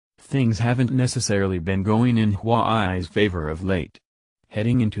things haven't necessarily been going in Huawei's favor of late.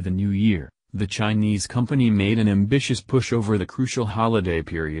 Heading into the new year, the Chinese company made an ambitious push over the crucial holiday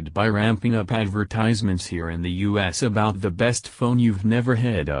period by ramping up advertisements here in the US about the best phone you've never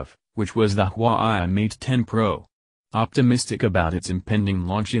heard of, which was the Huawei Mate 10 Pro. Optimistic about its impending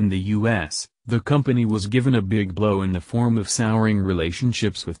launch in the US, the company was given a big blow in the form of souring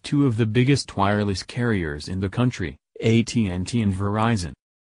relationships with two of the biggest wireless carriers in the country, AT&T and Verizon.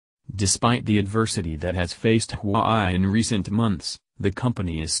 Despite the adversity that has faced Huawei in recent months, the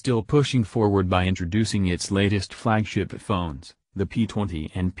company is still pushing forward by introducing its latest flagship phones, the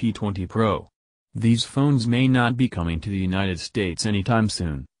P20 and P20 Pro. These phones may not be coming to the United States anytime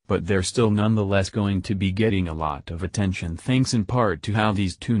soon, but they're still nonetheless going to be getting a lot of attention thanks in part to how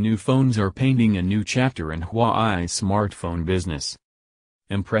these two new phones are painting a new chapter in Huawei's smartphone business.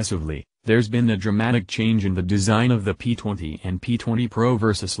 Impressively, there's been a dramatic change in the design of the P20 and P20 Pro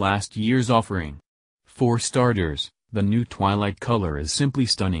versus last year's offering. For starters, the new twilight color is simply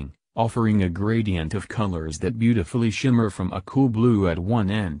stunning, offering a gradient of colors that beautifully shimmer from a cool blue at one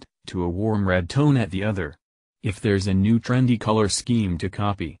end, to a warm red tone at the other. If there's a new trendy color scheme to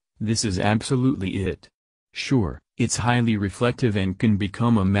copy, this is absolutely it. Sure, it's highly reflective and can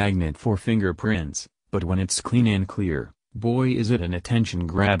become a magnet for fingerprints, but when it's clean and clear, boy is it an attention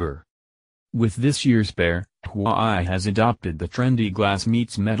grabber. With this year's pair, Huawei has adopted the trendy glass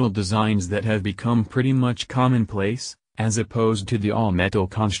meets metal designs that have become pretty much commonplace, as opposed to the all-metal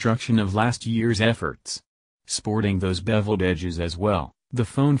construction of last year's efforts. Sporting those beveled edges as well, the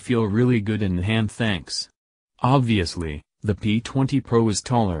phone feels really good in the hand thanks. Obviously, the P20 Pro is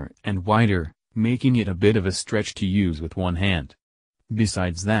taller and wider, making it a bit of a stretch to use with one hand.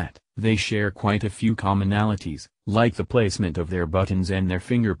 Besides that, they share quite a few commonalities, like the placement of their buttons and their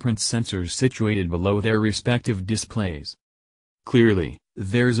fingerprint sensors situated below their respective displays. Clearly,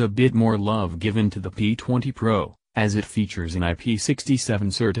 there's a bit more love given to the P20 Pro, as it features an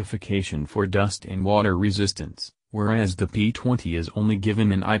IP67 certification for dust and water resistance, whereas the P20 is only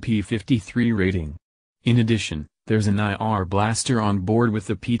given an IP53 rating. In addition, there's an IR blaster on board with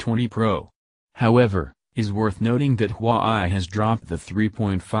the P20 Pro. However, it's worth noting that Huawei has dropped the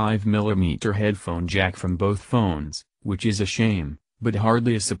 3.5mm headphone jack from both phones, which is a shame, but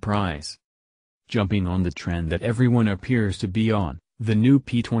hardly a surprise. Jumping on the trend that everyone appears to be on, the new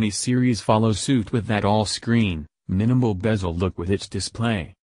P20 series follows suit with that all-screen, minimal bezel look with its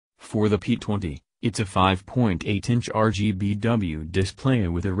display. For the P20, it's a 5.8-inch RGBW display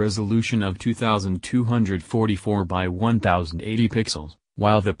with a resolution of 2244 by 1080 pixels,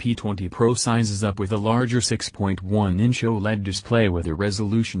 while the P20 Pro sizes up with a larger 6.1-inch OLED display with a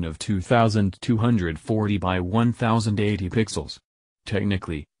resolution of 2240 by 1080 pixels.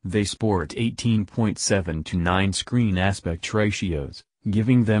 Technically, they sport 18.7:9 screen aspect ratios,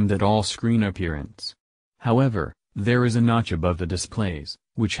 giving them that all-screen appearance. However, there is a notch above the displays,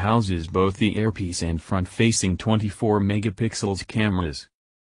 which houses both the earpiece and front-facing 24-megapixel cameras.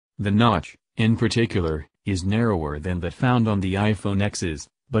 The notch, in particular, is narrower than that found on the iPhone Xs,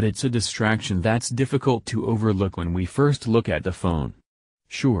 but it's a distraction that's difficult to overlook when we first look at the phone.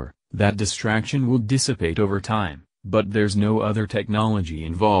 Sure, that distraction will dissipate over time, but there's no other technology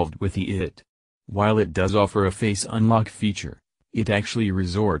involved with the IT. While it does offer a face unlock feature, it actually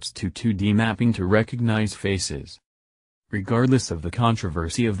resorts to 2D mapping to recognize faces. Regardless of the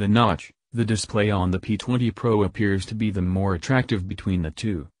controversy of the notch, the display on the P20 Pro appears to be the more attractive between the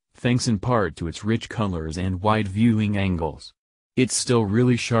two, thanks in part to its rich colors and wide viewing angles. It's still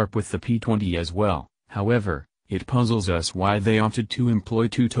really sharp with the P20 as well, however, it puzzles us why they opted to employ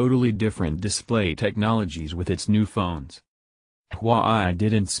two totally different display technologies with its new phones. Huawei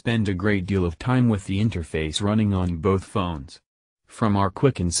didn't spend a great deal of time with the interface running on both phones. From our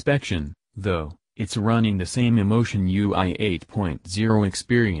quick inspection, though, it's running the same EMUI 8.0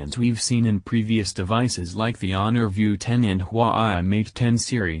 experience we've seen in previous devices like the Honor View 10 and Huawei Mate 10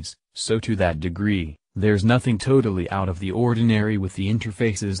 series, so to that degree, there's nothing totally out of the ordinary with the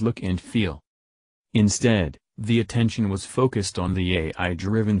interface's look and feel. Instead, the attention was focused on the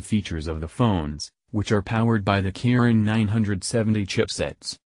AI-driven features of the phones, which are powered by the Kirin 970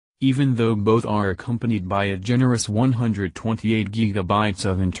 chipsets. Even though both are accompanied by a generous 128GB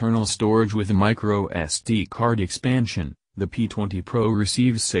of internal storage with a micro SD card expansion, the P20 Pro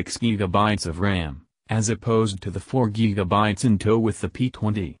receives 6GB of RAM, as opposed to the 4GB in tow with the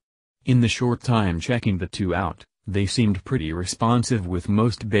P20. In the short time checking the two out, they seemed pretty responsive with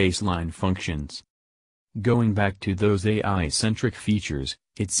most baseline functions. Going back to those AI-centric features,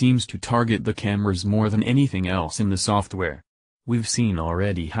 it seems to target the cameras more than anything else in the software. We've seen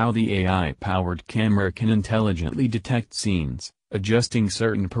already how the AI-powered camera can intelligently detect scenes, adjusting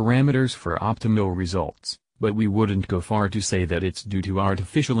certain parameters for optimal results, but we wouldn't go far to say that it's due to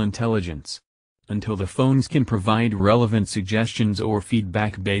artificial intelligence. Until the phones can provide relevant suggestions or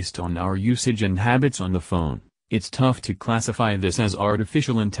feedback based on our usage and habits on the phone, it's tough to classify this as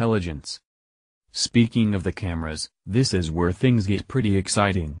artificial intelligence. Speaking of the cameras, this is where things get pretty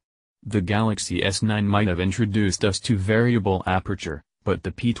exciting. The Galaxy S9 might have introduced us to variable aperture, but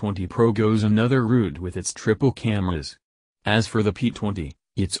the P20 Pro goes another route with its triple cameras. As for the P20,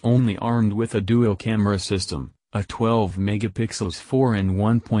 it's only armed with a dual camera system, a 12 megapixels 4 and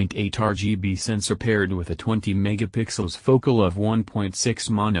 1.8 RGB sensor paired with a 20 megapixels focal of 1.6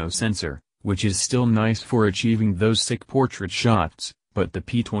 mono sensor, which is still nice for achieving those sick portrait shots, but the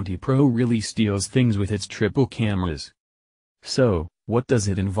P20 Pro really steals things with its triple cameras. So, what does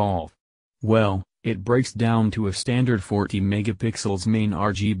it involve? Well, it breaks down to a standard 40 megapixels main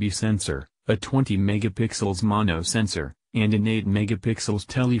RGB sensor, a 20 megapixels mono sensor, and an 8 megapixels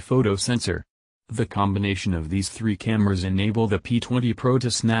telephoto sensor. The combination of these three cameras enable the P20 Pro to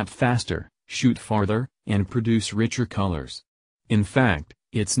snap faster, shoot farther, and produce richer colors. In fact,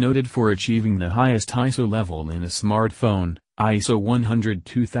 it's noted for achieving the highest ISO level in a smartphone, ISO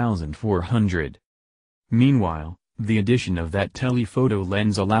 102,400. Meanwhile, the addition of that telephoto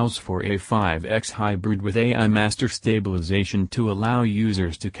lens allows for a 5x hybrid with AI master stabilization to allow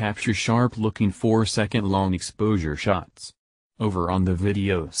users to capture sharp-looking 4-second-long exposure shots. Over on the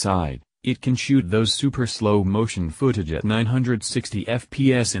video side, it can shoot those super slow motion footage at 960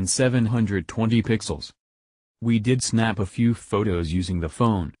 fps and 720 pixels. We did snap a few photos using the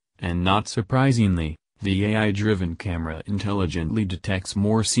phone, and not surprisingly, the AI-driven camera intelligently detects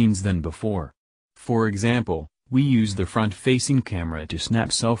more scenes than before. For example, we used the front-facing camera to snap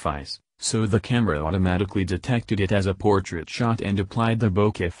selfies, so the camera automatically detected it as a portrait shot and applied the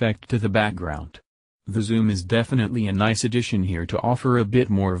bokeh effect to the background. The zoom is definitely a nice addition here to offer a bit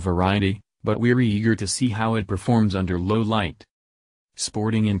more variety, but we're eager to see how it performs under low light.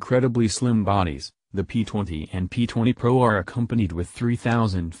 Sporting incredibly slim bodies, the P20 and P20 Pro are accompanied with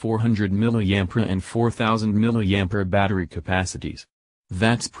 3400 mAh and 4000 mAh battery capacities.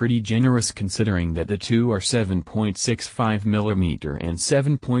 That's pretty generous considering that the two are 7.65 mm and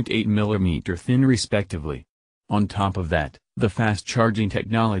 7.8 mm thin respectively. On top of that, the fast charging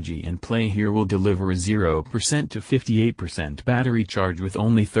technology in play here will deliver a 0% to 58% battery charge with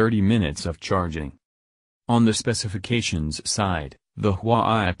only 30 minutes of charging. On the specifications side, the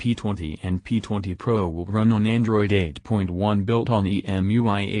Huawei P20 and P20 Pro will run on Android 8.1 built on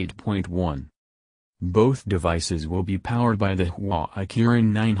EMUI 8.1. Both devices will be powered by the Huawei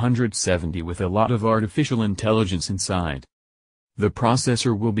Kirin 970 with a lot of artificial intelligence inside. The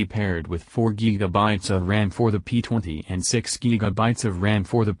processor will be paired with 4 GB of RAM for the P20 and 6 GB of RAM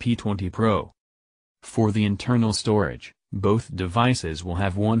for the P20 Pro. For the internal storage, both devices will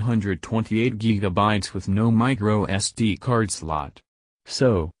have 128 GB with no micro SD card slot.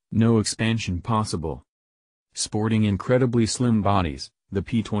 So, no expansion possible. Sporting incredibly slim bodies, the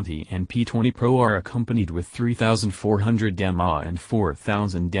P20 and P20 Pro are accompanied with 3400 mAh and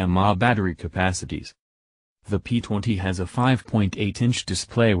 4000 mAh battery capacities. The P20 has a 5.8-inch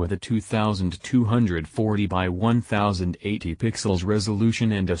display with a 2240 by 1080 pixels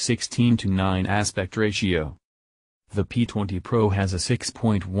resolution and a 16:9 aspect ratio. The P20 Pro has a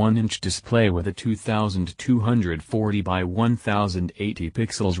 6.1-inch display with a 2240 by 1080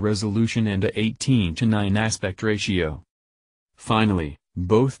 pixels resolution and a 18:9 aspect ratio. Finally,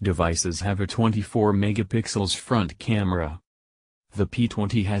 both devices have a 24 megapixels front camera. The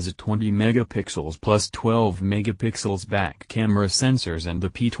P20 has a 20 megapixels plus 12 megapixels back camera sensors and the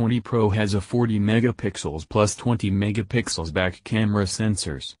P20 Pro has a 40 megapixels plus 20 megapixels back camera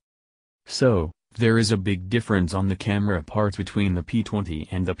sensors. So, there is a big difference on the camera part between the P20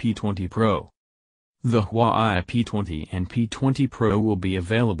 and the P20 Pro. The Huawei P20 and P20 Pro will be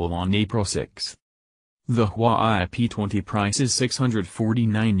available on April 6. The Huawei P20 price is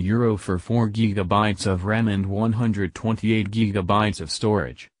 €649 for 4 GB of RAM and 128 GB of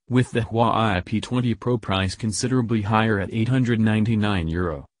storage, with the Huawei P20 Pro price considerably higher at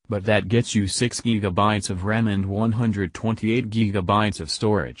 €899, but that gets you 6 GB of RAM and 128 GB of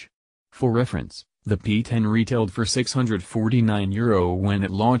storage. For reference, the P10 retailed for €649 when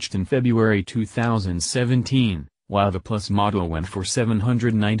it launched in February 2017, while the Plus model went for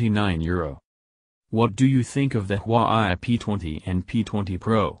 €799. What do you think of the Huawei P20 and P20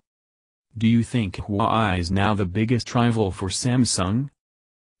 Pro? Do you think Huawei is now the biggest rival for Samsung?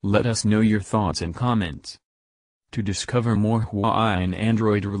 Let us know your thoughts in comments. To discover more Huawei and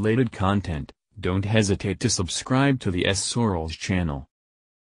Android-related content, don't hesitate to subscribe to the S Sorrels channel.